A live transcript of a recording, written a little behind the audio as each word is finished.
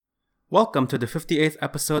Welcome to the 58th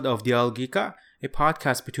episode of Dialogika, a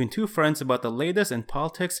podcast between two friends about the latest in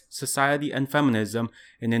politics, society, and feminism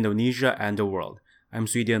in Indonesia and the world. I'm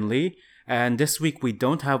Sweden Lee, and this week we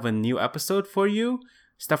don't have a new episode for you.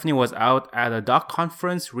 Stephanie was out at a doc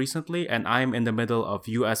conference recently, and I'm in the middle of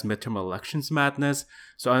US midterm elections madness,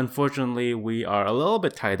 so unfortunately we are a little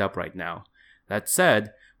bit tied up right now. That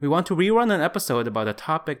said, we want to rerun an episode about a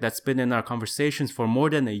topic that's been in our conversations for more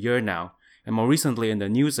than a year now, and more recently in the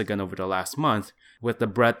news again over the last month, with the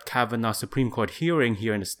Brett Kavanaugh Supreme Court hearing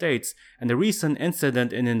here in the States and the recent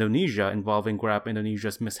incident in Indonesia involving Grab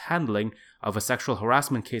Indonesia's mishandling of a sexual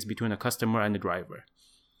harassment case between a customer and a driver.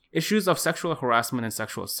 Issues of sexual harassment and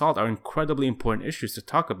sexual assault are incredibly important issues to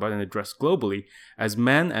talk about and address globally as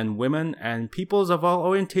men and women and peoples of all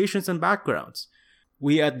orientations and backgrounds.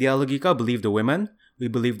 We at Dialogika believe the women, we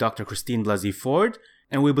believe Dr. Blasey Ford,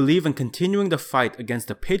 and we believe in continuing the fight against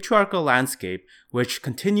the patriarchal landscape which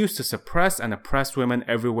continues to suppress and oppress women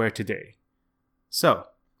everywhere today. So,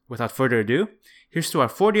 without further ado, here's to our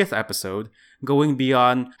 40th episode, going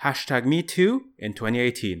beyond #MeToo in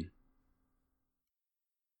 2018.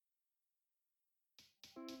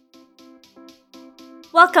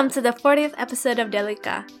 Welcome to the 40th episode of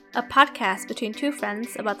Dialogika, a podcast between two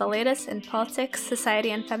friends about the latest in politics,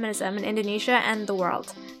 society, and feminism in Indonesia and the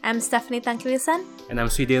world. I'm Stephanie Tangkilisan. And I'm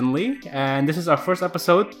Sweden Lee, and this is our first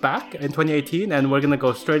episode back in 2018, and we're gonna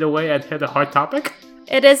go straight away and hit a hard topic.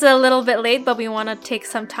 It is a little bit late, but we want to take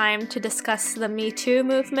some time to discuss the Me Too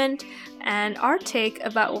movement and our take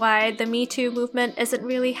about why the Me Too movement isn't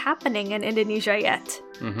really happening in Indonesia yet.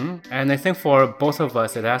 And I think for both of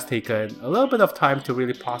us, it has taken a little bit of time to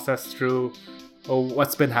really process through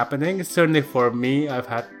what's been happening. Certainly for me, I've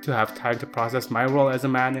had to have time to process my role as a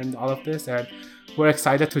man in all of this, and we're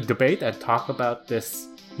excited to debate and talk about this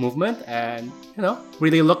movement and,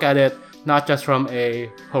 really look at it not just from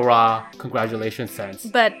a hurrah, congratulations sense,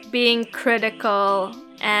 but being critical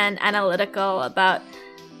and analytical about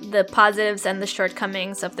the positives and the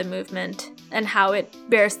shortcomings of the movement and how it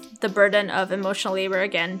bears the burden of emotional labor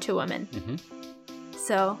again to women.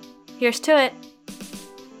 So, here's to it.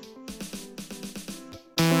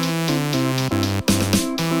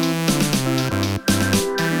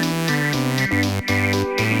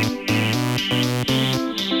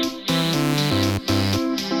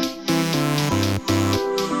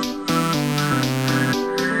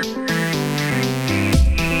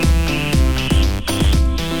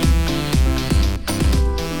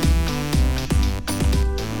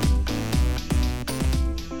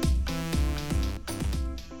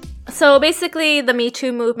 So basically, the Me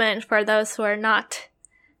Too movement, for those who are not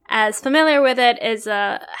as familiar with it, is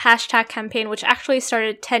a hashtag campaign which actually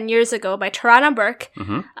started 10 years ago by Tarana Burke,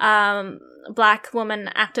 Black woman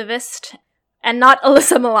activist, and not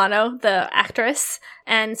Alyssa Milano, the actress.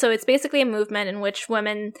 And so it's basically a movement in which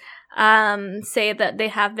women say that they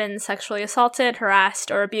have been sexually assaulted, harassed,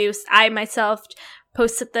 or abused. I myself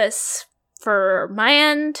posted this for my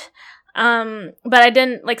end. But I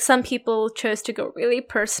didn't, some people chose to go really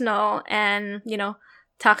personal and,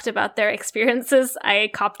 talked about their experiences.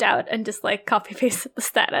 I copped out and just, copy pasted the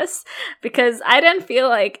status because I didn't feel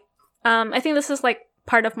like, I think this is,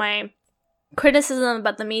 part of my criticism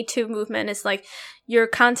about the Me Too movement is, you're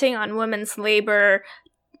counting on women's labor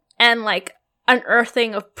and,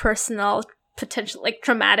 unearthing of personal potential,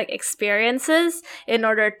 traumatic experiences in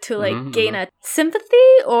order to, gain a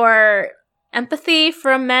sympathy or empathy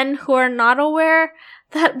from men who are not aware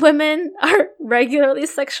that women are regularly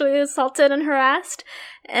sexually assaulted and harassed.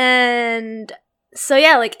 And so,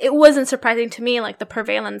 it wasn't surprising to me, the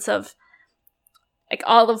prevalence of,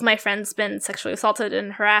 all of my friends been sexually assaulted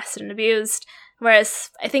and harassed and abused. Whereas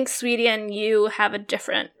I think, Sweden, you have a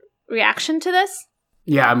different reaction to this.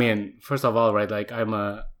 Yeah, I mean, first of all, right, I'm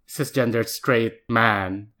a cisgendered straight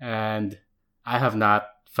man, and I have not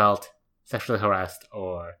felt sexually harassed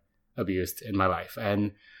or abused in my life.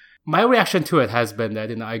 And my reaction to it has been that,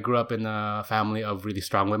 I grew up in a family of really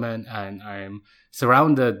strong women, and I'm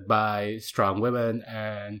surrounded by strong women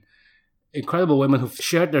and incredible women who've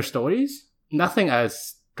shared their stories. Nothing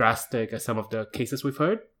as drastic as some of the cases we've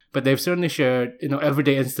heard, but they've certainly shared,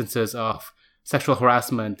 everyday instances of sexual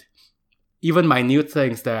harassment, even minute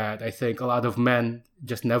things that I think a lot of men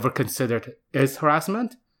just never considered is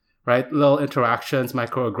harassment. Right? Little interactions,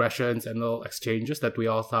 microaggressions, and little exchanges that we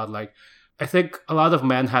all thought, I think a lot of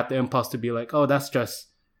men had the impulse to be oh, that's just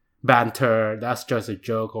banter, that's just a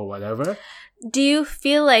joke or whatever. Do you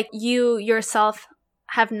feel like you yourself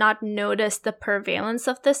have not noticed the prevalence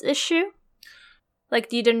of this issue?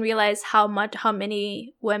 You didn't realize how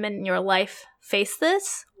many women in your life face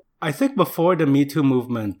this? I think before the Me Too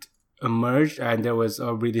movement, emerged and there was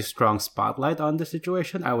a really strong spotlight on the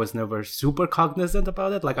situation, I was never super cognizant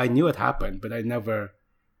about it. Like, I knew it happened, but I never...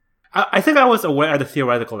 I think I was aware at a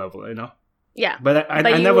theoretical level, you know? Yeah. But I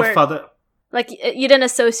never felt it... Like, you didn't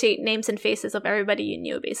associate names and faces of everybody you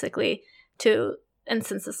knew, basically, to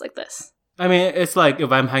instances like this. I mean, it's like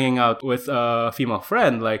if I'm hanging out with a female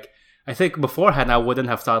friend, like, I think beforehand I wouldn't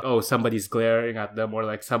have thought, oh, somebody's glaring at them or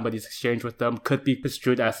like somebody's exchange with them could be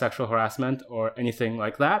construed as sexual harassment or anything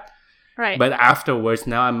like that. Right. But afterwards,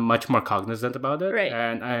 now I'm much more cognizant about it. Right.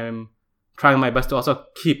 And I'm trying my best to also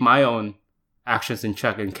keep my own actions in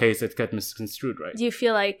check in case it gets misconstrued, right? Do you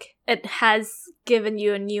feel like it has given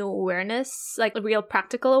you a new awareness, like a real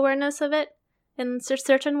practical awareness of it in a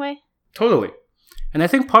certain way? Totally. And I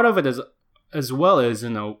think part of it is, as well as, you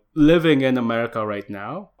know, living in America right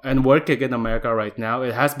now and working in America right now,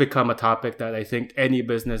 it has become a topic that I think any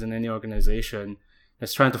business and any organization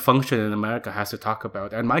that's trying to function in America has to talk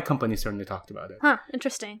about. And my company certainly talked about it. Huh,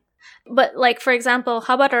 interesting. But, like, for example,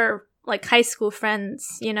 how about our, like, high school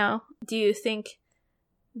friends, you know? Do you think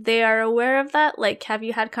they are aware of that? Like, have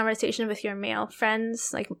you had conversation with your male friends,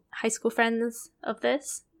 like high school friends, of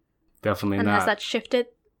this? Definitely and not. Has that shifted?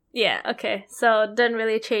 Yeah, okay. So it didn't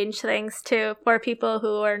really change things too for people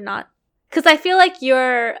who are not... Because I feel like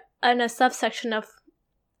you're in a subsection of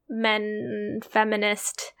men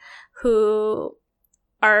feminist who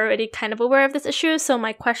are already kind of aware of this issue. So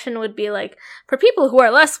my question would be like, for people who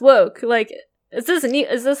are less woke, like, this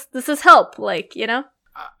is help, like, you know?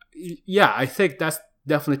 Yeah, I think that's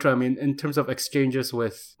definitely true. I mean, in terms of exchanges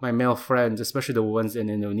with my male friends, especially the ones in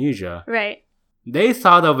Indonesia, right? They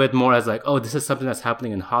thought of it more as like, oh, this is something that's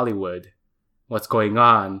happening in Hollywood. What's going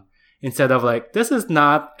on? Instead of like, this is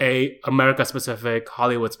not a America-specific,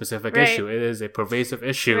 Hollywood-specific right. issue. It is a pervasive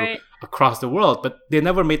issue across the world. But they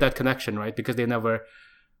never made that connection, right? Because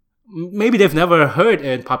maybe they've never heard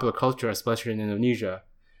in popular culture, especially in Indonesia,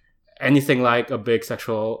 anything like a big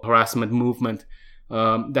sexual harassment movement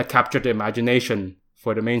that captured the imagination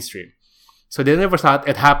for the mainstream. So they never thought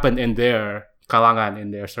it happened in their kalangan, in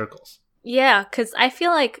their circles. Yeah, because I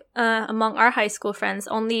feel like among our high school friends,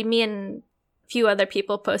 only me and a few other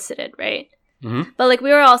people posted it, right? Mm-hmm. But, like,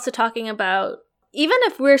 we were also talking about, even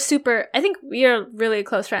if we're I think we are really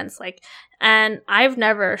close friends, like, and I've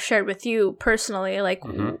never shared with you personally, like,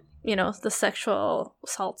 mm-hmm. you know, the sexual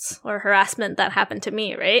assaults or harassment that happened to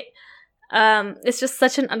me, right? It's just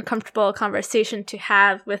such an uncomfortable conversation to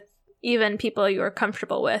have with even people you're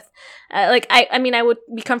comfortable with. Like, I mean, I would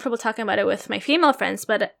be comfortable talking about it with my female friends,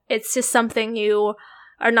 but it's just something you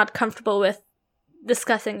are not comfortable with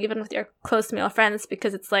discussing even with your close male friends,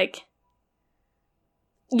 because it's like,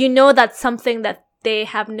 you know, that's something that they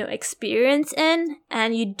have no experience in,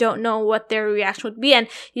 and you don't know what their reaction would be, and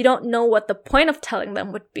you don't know what the point of telling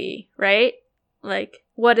them would be, right? Like,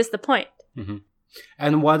 what is the point? Mm-hmm.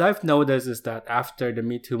 And what I've noticed is that after the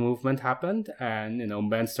Me Too movement happened and, you know,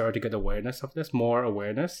 men started to get awareness of this, more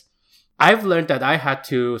awareness, I've learned that I had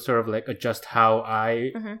to sort of like adjust how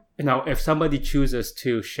I, you know, if somebody chooses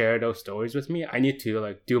to share those stories with me, I need to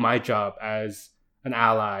like do my job as an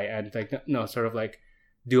ally and like, no, sort of like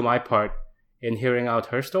do my part in hearing out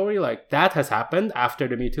her story. Like, that has happened after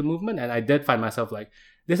the Me Too movement. And I did find myself like,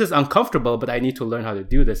 this is uncomfortable, but I need to learn how to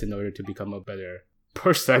do this in order to become a better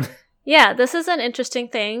person. Yeah, this is an interesting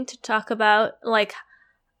thing to talk about. Like,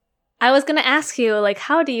 I was going to ask you, like,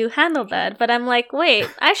 how do you handle that? But I'm like, wait,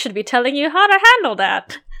 I should be telling you how to handle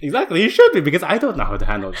that. Exactly, you should be, because I don't know how to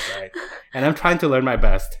handle it, right? And I'm trying to learn my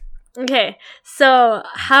best. Okay, so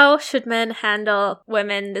how should men handle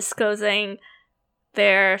women disclosing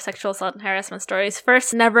their sexual assault and harassment stories?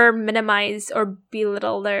 First, never minimize or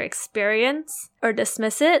belittle their experience or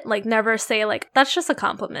dismiss it. Like, never say, like, that's just a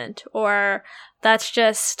compliment, or that's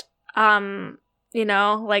just... you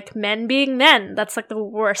know, like, men being men. That's like the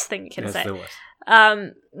worst thing you can say. The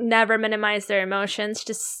worst. Never minimize their emotions.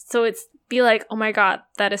 Just so it's be like, oh my god,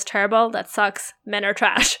 that is terrible. That sucks. Men are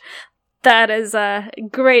trash. That is a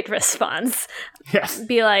great response. Yes.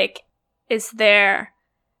 Be like,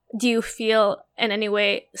 do you feel in any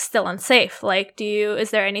way still unsafe? Like,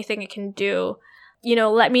 is there anything I can do? You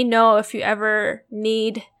know, let me know if you ever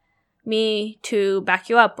need me to back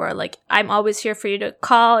you up, or like, I'm always here for you to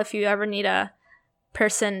call if you ever need a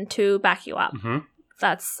person to back you up. Mm-hmm.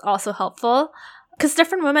 That's also helpful, because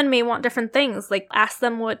different women may want different things. Like, ask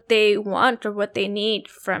them what they want or what they need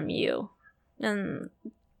from you. And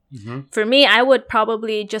for me, I would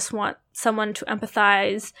probably just want someone to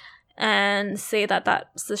empathize and say that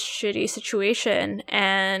that's a shitty situation,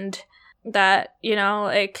 and that, you know,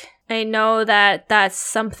 like, I know that that's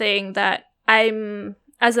something that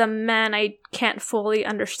as a man, I can't fully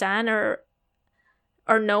understand or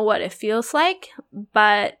or know what it feels like,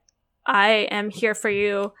 but I am here for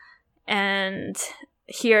you and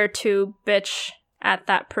here to bitch at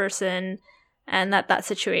that person and that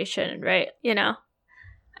situation, right? You know,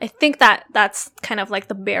 I think that's kind of like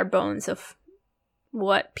the bare bones of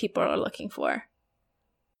what people are looking for.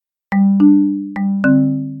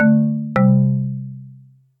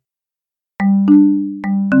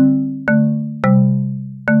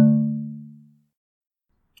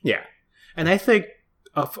 Yeah. And I think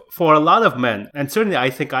for a lot of men, and certainly I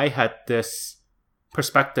think I had this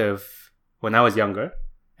perspective when I was younger,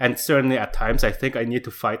 and certainly at times I think I need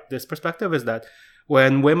to fight this perspective, is that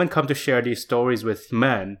when women come to share these stories with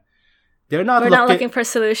men, we're not looking for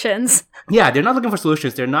solutions. Yeah, they're not looking for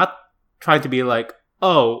solutions. They're not trying to be like,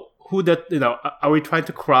 oh, are we trying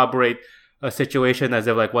to corroborate a situation as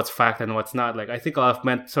if like what's fact and what's not? Like, I think a lot of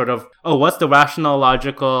men sort of, oh, what's the rational,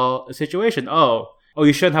 logical situation? Oh,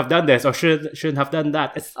 you shouldn't have done this, or shouldn't have done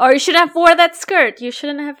that. Or you shouldn't have wore that skirt. You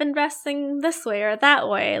shouldn't have been dressing this way or that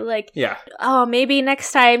way. Like, yeah. Oh, maybe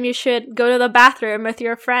next time you should go to the bathroom with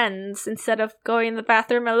your friends instead of going in the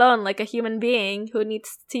bathroom alone like a human being who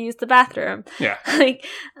needs to use the bathroom. Yeah.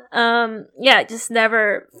 Just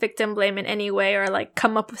never victim blame in any way or like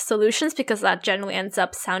come up with solutions, because that generally ends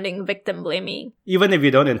up sounding victim blaming. Even if you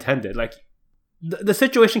don't intend it, like the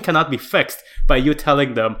situation cannot be fixed by you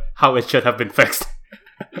telling them how it should have been fixed.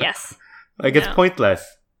 Yes. It's pointless.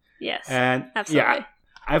 Yes. And absolutely. Yeah,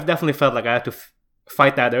 I've definitely felt like I have to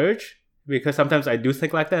fight that urge, because sometimes I do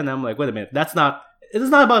think like that, and I'm like, wait a minute, it is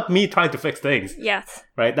not about me trying to fix things. Yes.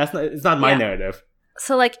 Right? It's not my narrative.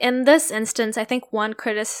 So like in this instance, I think one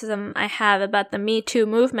criticism I have about the Me Too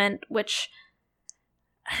movement, which,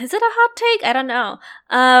 is it a hot take? I don't know.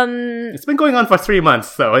 It's been going on for 3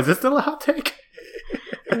 months, so is it still a hot take?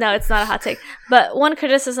 No, it's not a hot take. But one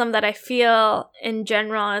criticism that I feel in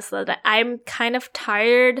general is that I'm kind of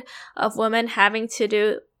tired of women having to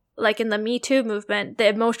do, like in the Me Too movement, the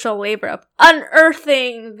emotional labor of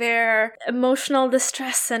unearthing their emotional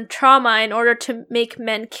distress and trauma in order to make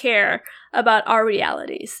men care about our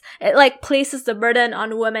realities. It like places the burden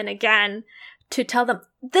on women again to tell them,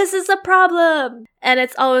 this is a problem. And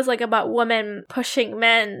it's always like about women pushing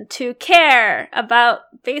men to care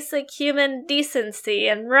about basic human decency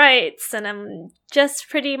and rights. And I'm just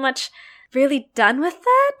pretty much really done with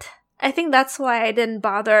that. I think that's why I didn't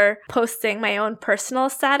bother posting my own personal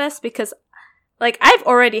status, because like I've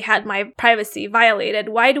already had my privacy violated.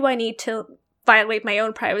 Why do I need to violate my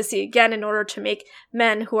own privacy again in order to make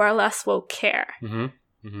men who are less woke care? Mm-hmm.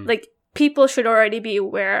 Mm-hmm. Like people should already be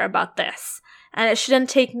aware about this. And it shouldn't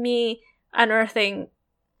take me unearthing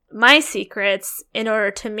my secrets in order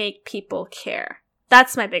to make people care.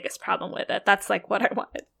 That's my biggest problem with it. That's like what I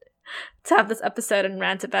wanted to have this episode and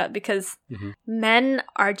rant about, because men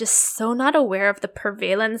are just so not aware of the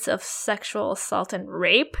prevalence of sexual assault and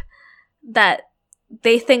rape that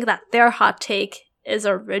they think that their hot take is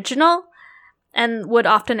original and would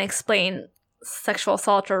often explain sexual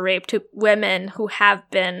assault or rape to women who have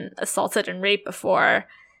been assaulted and raped before,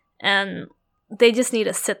 and they just need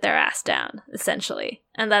to sit their ass down, essentially.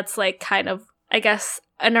 And that's like kind of, I guess,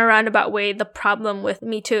 in a roundabout way, the problem with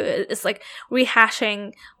Me Too is like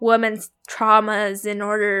rehashing women's traumas in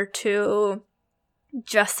order to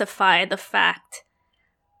justify the fact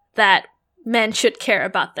that men should care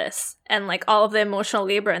about this. And like all of the emotional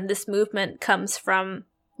labor in this movement comes from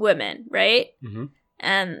women, right? Mm-hmm.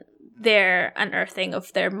 And their unearthing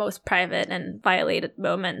of their most private and violated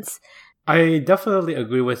moments. I definitely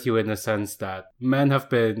agree with you in the sense that men have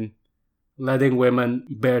been letting women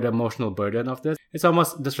bear the emotional burden of this. It's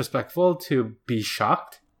almost disrespectful to be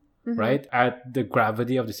shocked, right, at the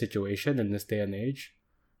gravity of the situation in this day and age.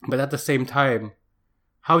 But at the same time,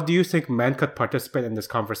 how do you think men could participate in this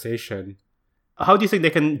conversation? How do you think they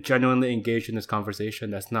can genuinely engage in this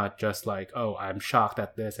conversation that's not just like, oh, I'm shocked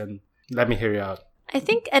at this and let me hear you out? I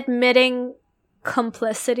think admitting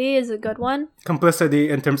complicity is a good one. Complicity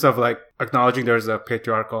in terms of like acknowledging there's a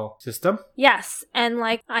patriarchal system? Yes. And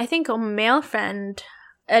like I think a male friend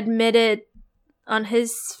admitted on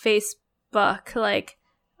his Facebook, like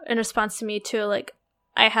in response to Me Too, like,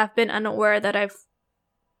 I have been unaware that I've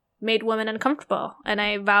made women uncomfortable and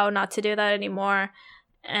I vow not to do that anymore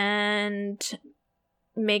and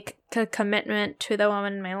make a commitment to the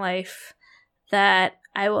woman in my life that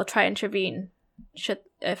I will try and intervene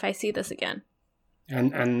if I see this again.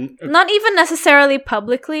 And not even necessarily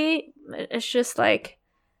publicly. It's just like,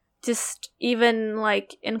 even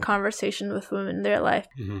like in conversation with women in their life.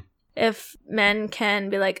 Mm-hmm. If men can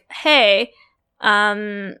be like, hey,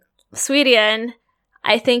 Sweden,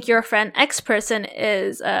 I think your friend X person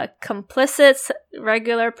is a complicit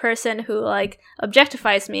regular person who like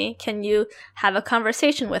objectifies me. Can you have a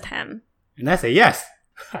conversation with him? And I say, yes,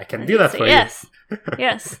 I can do that for yes. you.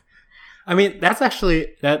 Yes. I mean, that's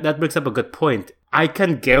actually, that brings up a good point. I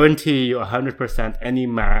can guarantee you 100% any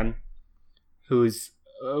man who's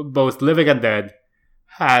both living and dead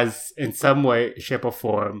has in some way, shape or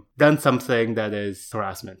form done something that is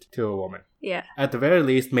harassment to a woman. Yeah. At the very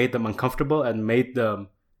least, made them uncomfortable and made them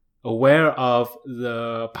aware of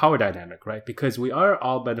the power dynamic, right? Because we are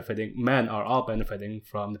all benefiting, men are all benefiting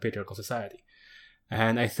from the patriarchal society.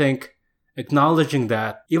 And I think acknowledging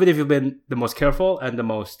that, even if you've been the most careful and the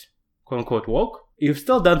most quote unquote woke, you've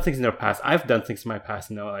still done things in your past. I've done things in my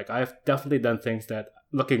past, like I've definitely done things that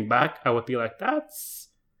looking back, I would be like, that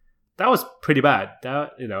was pretty bad.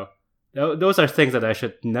 Those are things that I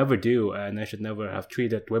should never do, and I should never have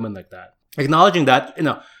treated women like that. Acknowledging that,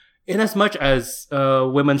 in as much as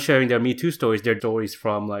women sharing their Me Too stories, their stories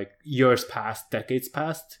from like years past, decades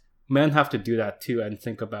past, men have to do that too and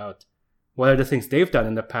think about what are the things they've done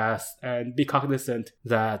in the past and be cognizant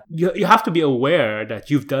that you have to be aware that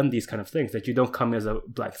you've done these kind of things, that you don't come as a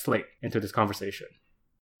blank slate into this conversation.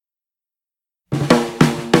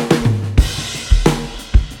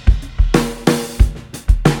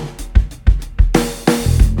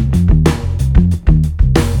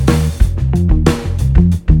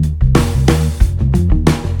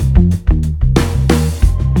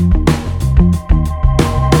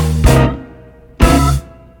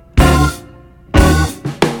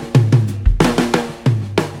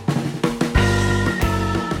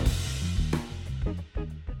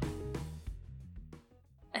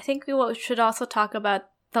 I think we should also talk about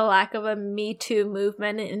the lack of a Me Too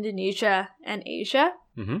movement in Indonesia and Asia.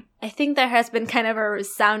 Mm-hmm. I think there has been kind of a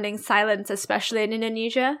resounding silence, especially in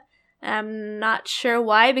Indonesia. I'm not sure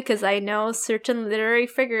why, because I know certain literary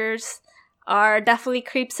figures are definitely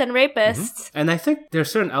creeps and rapists. Mm-hmm. And I think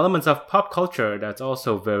there's certain elements of pop culture that's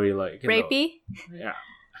also very like... rapey? Yeah.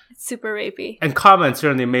 It's super rapey. And comments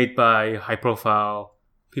certainly made by high-profile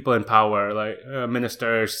people in power, like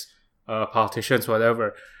ministers, politicians,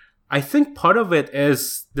 whatever. I think part of it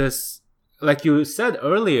is this, like you said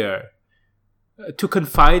earlier, to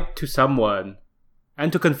confide to someone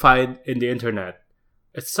and to confide in the internet.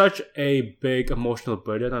 It's such a big emotional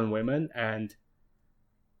burden on women. And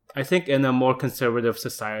I think in a more conservative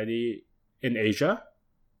society in Asia,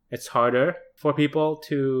 it's harder for people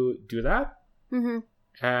to do that. Mm-hmm.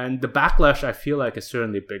 And the backlash, I feel like, is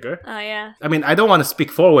certainly bigger. Oh, yeah. I mean, I don't want to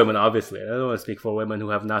speak for women, obviously. I don't want to speak for women who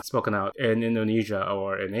have not spoken out in Indonesia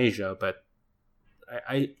or in Asia. But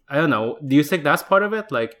I don't know. Do you think that's part of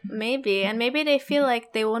it? Like, maybe. And maybe they feel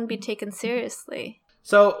like they won't be taken seriously.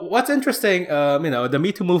 So what's interesting, the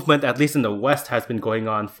Me Too movement, at least in the West, has been going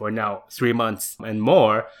on for now 3 months and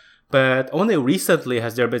more. But only recently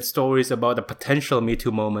has there been stories about a potential Me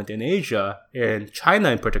Too moment in Asia, in China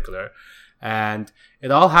in particular. And it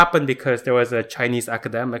all happened because there was a Chinese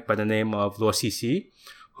academic by the name of Luo Xixi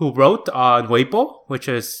who wrote on Weibo, which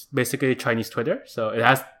is basically Chinese Twitter. So it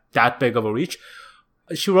has that big of a reach.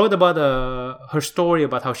 She wrote about her story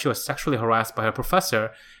about how she was sexually harassed by her professor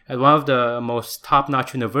at one of the most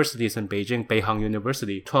top-notch universities in Beijing, Beihang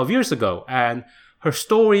University, 12 years ago. And her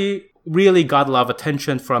story really got a lot of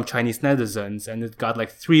attention from Chinese netizens, and it got like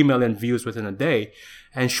 3 million views within a day.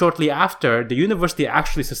 And shortly after, the university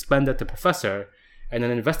actually suspended the professor, and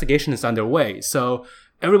an investigation is underway. So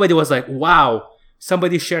everybody was like, wow,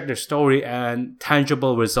 somebody shared their story and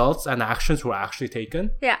tangible results and actions were actually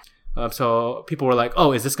taken. Yeah. So people were like,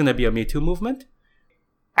 oh, is this going to be a Me Too movement?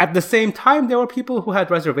 At the same time, there were people who had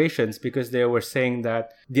reservations because they were saying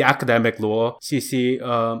that the academic Luo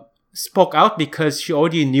Xixi spoke out because she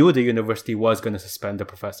already knew the university was going to suspend the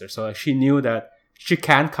professor. So she knew that she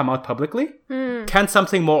can't come out publicly. Can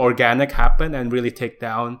something more organic happen and really take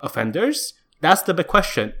down offenders? That's the big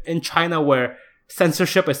question. In China, where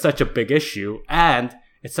censorship is such a big issue and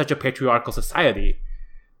it's such a patriarchal society,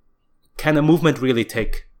 can a movement really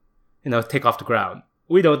take off the ground?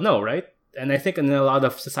 We don't know, right? And I think in a lot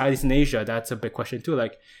of societies in Asia, that's a big question too.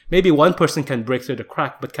 Like, maybe one person can break through the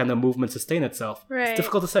crack, but can a movement sustain itself? Right. It's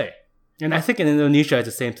difficult to say. And I think in Indonesia, it's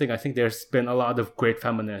the same thing. I think there's been a lot of great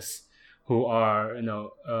feminists who are,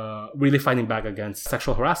 really fighting back against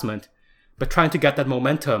sexual harassment. But trying to get that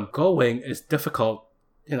momentum going is difficult.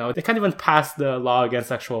 They can't even pass the law against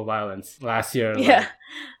sexual violence last year. Yeah,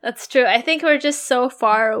 that's true. I think we're just so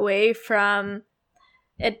far away from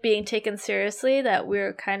it being taken seriously that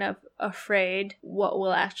we're kind of afraid what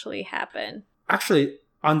will actually happen. Actually,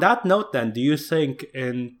 on that note then, do you think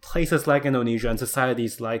in places like Indonesia and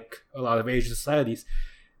societies like a lot of Asian societies,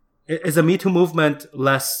 is the Me Too movement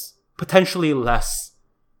potentially less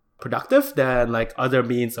productive than like other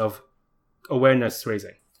means of awareness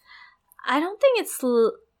raising? I don't think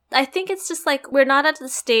I think it's just like we're not at the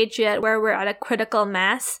stage yet where we're at a critical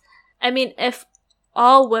mass. I mean, if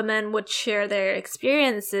all women would share their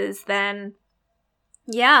experiences, then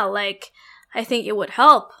yeah, like I think it would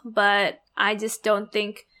help. But I just don't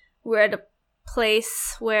think we're at a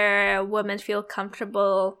place where women feel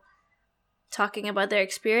comfortable talking about their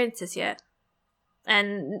experiences yet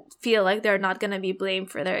and feel like they're not going to be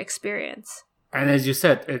blamed for their experience. And as you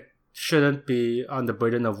said, it shouldn't be on the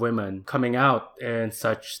burden of women coming out in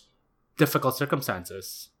such difficult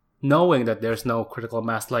circumstances, knowing that there's no critical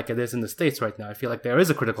mass like it is in the States right now. I feel like there is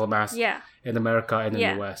a critical mass in America and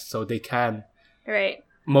in the West, so they can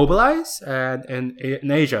mobilize, and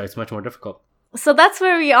in Asia it's much more difficult. So that's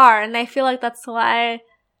where we are, and I feel like that's why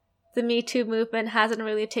the Me Too movement hasn't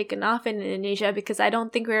really taken off in Indonesia, because I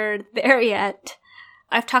don't think we're there yet.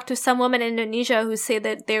 I've talked to some women in Indonesia who say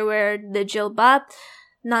that they wear the jilbab,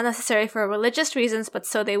 not necessarily for religious reasons, but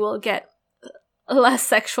so they will get less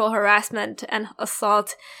sexual harassment and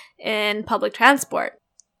assault in public transport.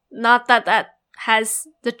 Not that that has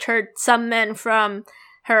deterred some men from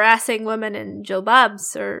harassing women in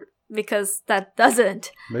jilbabs, or because that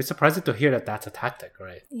doesn't. But it's surprising to hear that that's a tactic,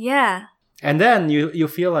 right? Yeah. And then you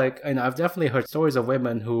feel like, and I've definitely heard stories of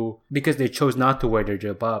women who, because they chose not to wear their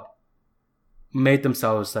jilbab, made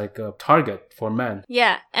themselves like a target for men.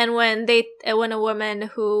 Yeah, and when a woman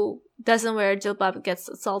who doesn't wear a jilbab gets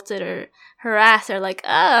assaulted or harassed, they're like,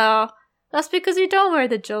 oh, that's because you don't wear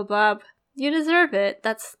the jilbab. You deserve it.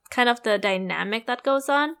 That's kind of the dynamic that goes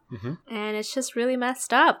on. Mm-hmm. And it's just really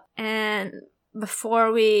messed up. And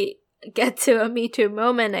before we get to a Me Too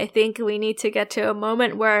moment, I think we need to get to a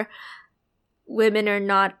moment where women are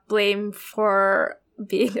not blamed for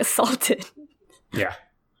being assaulted. Yeah.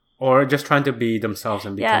 Or just trying to be themselves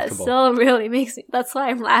and be comfortable. Yeah, it still really makes me... That's why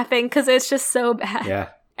I'm laughing, because it's just so bad. Yeah.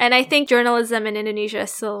 And I think journalism in Indonesia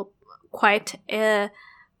is still quite a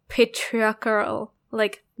patriarchal,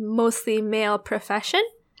 like mostly male profession.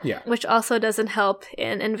 Yeah. Which also doesn't help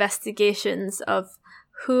in investigations of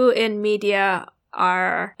who in media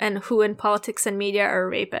are and who in politics and media are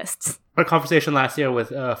rapists. Our conversation last year with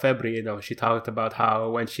Febri, she talked about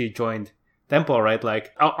how when she joined Tempo, right,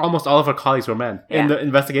 like almost all of her colleagues were men in the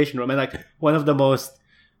investigation room, and like one of the most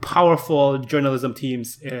powerful journalism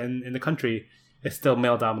teams in the country is still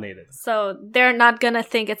male dominated. So they're not gonna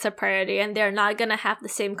think it's a priority, and they're not gonna have the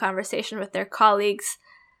same conversation with their colleagues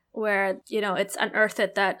where, it's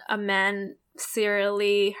unearthed that a man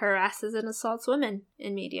serially harasses and assaults women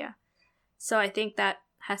in media. So I think that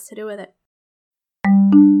has to do with it.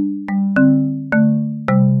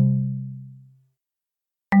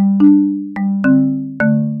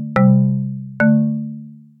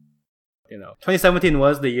 You know, 2017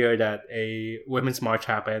 was the year that a women's march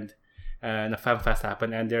happened and a FemFest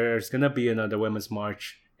happened, and there's going to be another women's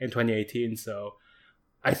march in 2018. So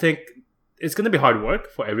I think it's going to be hard work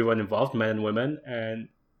for everyone involved, men and women, and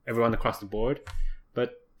everyone across the board.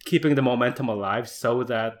 But keeping the momentum alive so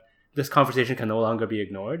that this conversation can no longer be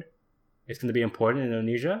ignored, it's going to be important in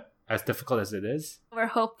Indonesia, as difficult as it is. We're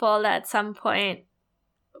hopeful that at some point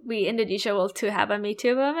Indonesia will too have a Me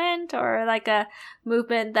Too movement, or like a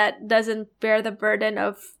movement that doesn't bear the burden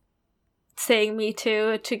of saying Me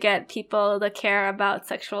Too to get people to care about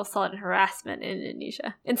sexual assault and harassment in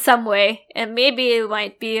Indonesia in some way. And maybe it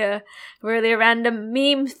might be a really random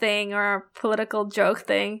meme thing or a political joke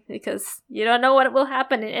thing, because you don't know what will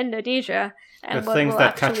happen in Indonesia. And the things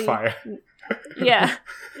that catch fire. Yeah.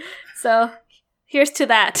 So here's to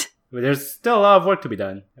that. But there's still a lot of work to be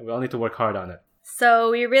done, and we all need to work hard on it.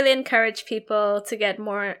 So we really encourage people to get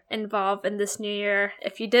more involved in this new year.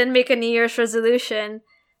 If you didn't make a New Year's resolution,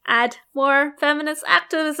 add more feminist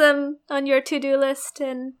activism on your to-do list.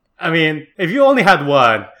 And I mean, if you only had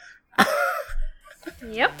one.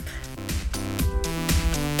 Yep.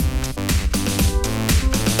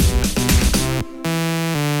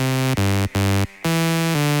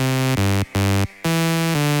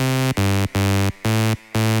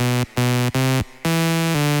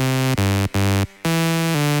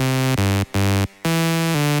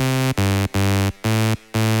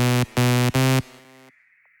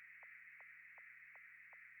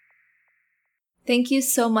 Thank you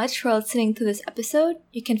so much for listening to this episode.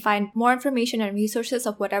 You can find more information and resources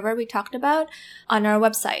of whatever we talked about on our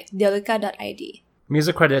website, dialogika.id.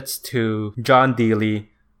 Music credits to John Dealey,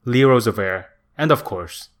 Lee Roosevelt, and of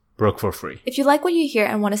course, Broke for Free. If you like what you hear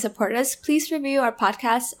and want to support us, please review our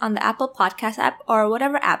podcast on the Apple Podcast app or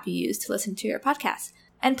whatever app you use to listen to your podcast.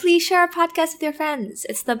 And please share our podcast with your friends.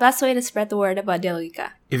 It's the best way to spread the word about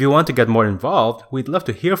Dialogika. If you want to get more involved, we'd love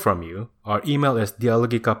to hear from you. Our email is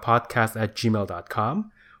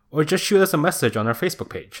dialogikapodcast@gmail.com, or just shoot us a message on our Facebook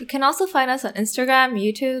page. You can also find us on Instagram,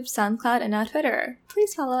 YouTube, SoundCloud, and now Twitter.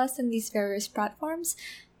 Please follow us on these various platforms.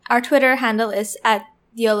 Our Twitter handle is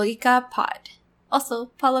 @DialogikaPod.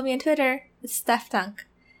 Also, follow me on Twitter. It's StephTank.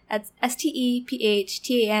 That's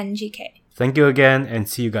STEPHTANGK. Thank you again, and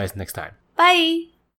see you guys next time. Bye!